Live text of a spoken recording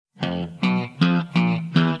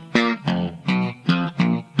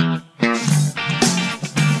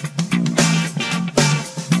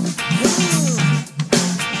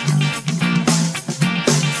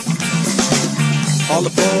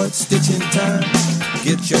time.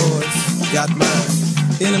 Get yours, got mine.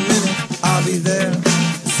 In a minute, I'll be there.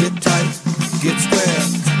 Sit tight, get square.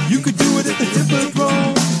 You could do it at the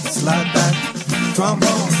Hippodrome. Slide back,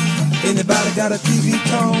 trombone. Anybody got a TV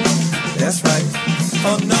tone? That's right,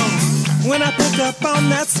 oh no. When I pick up on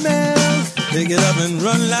that smell, pick it up and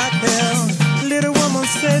run like hell. Little woman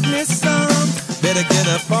said, "Miss Son, better get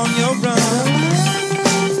up on your run."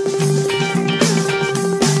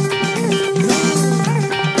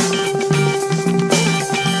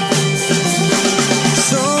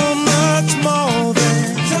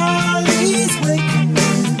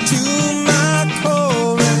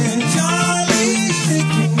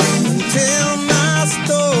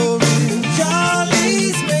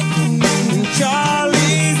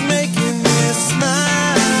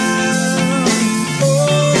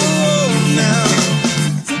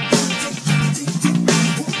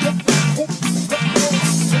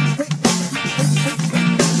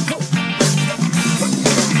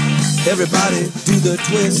 Everybody do the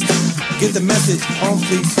twist. Get the message on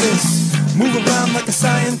fleet's fist. Move around like a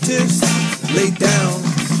scientist. Lay down,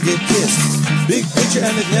 get kissed. Big picture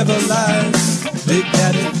and it never lies. Big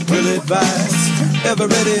Daddy will advise. Ever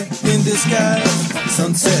ready in disguise.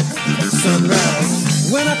 Sunset,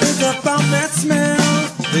 sunrise. When I pick up on that smell,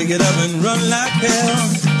 pick it up and run like hell.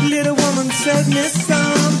 Little woman said, "Miss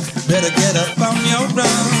Son, better get up on your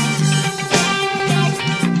run."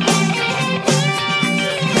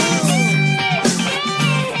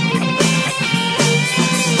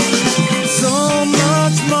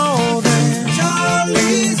 More than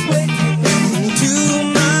Charlie's waking into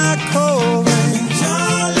my core, and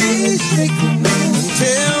Charlie's shaking and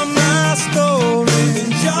tell my story,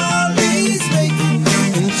 and Charlie's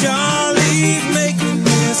making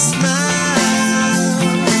me smile.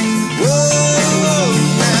 Whoa,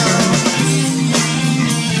 now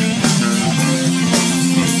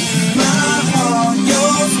my heart,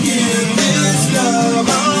 your skin, this love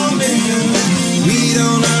on me. We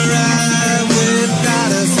don't arrive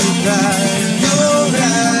without a surprise. You're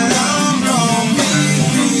right, I'm wrong,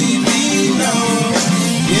 we belong.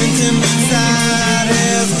 Intimate side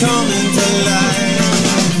has come into life.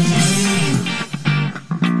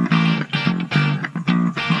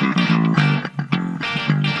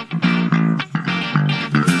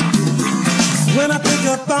 When I pick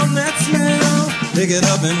up on that smell, pick it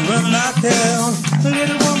up and run like hell. The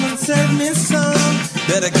little woman said, "Miss Son,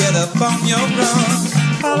 better get up on your run."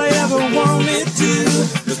 All I ever wanted to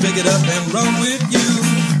was pick it up and run with you.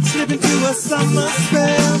 Slip into a summer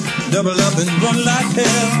spell, double up and run like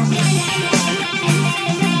hell.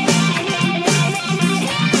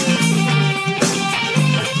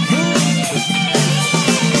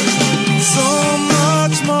 So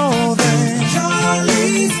much more than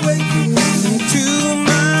Charlie's waking into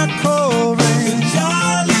my core, and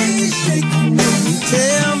Charlie's shaking and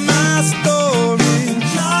tell my story, and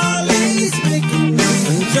Charlie's making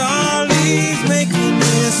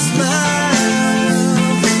me smile.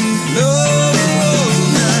 No,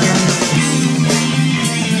 now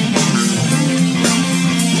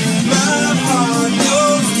my heart,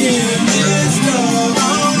 your skin, this love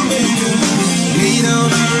on me. We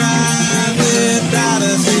don't arrive without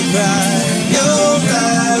a surprise. You're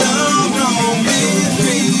right, I'm wrong, we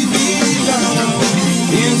belong.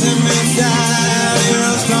 Intimate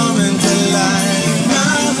desires coming to life.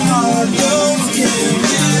 My heart, your skin,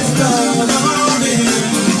 this love on me.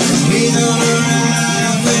 We don't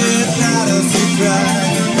arrive without a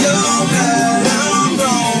surprise. You're right, I'm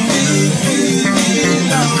wrong, we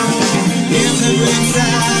belong. Intimate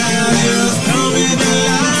desires coming to life.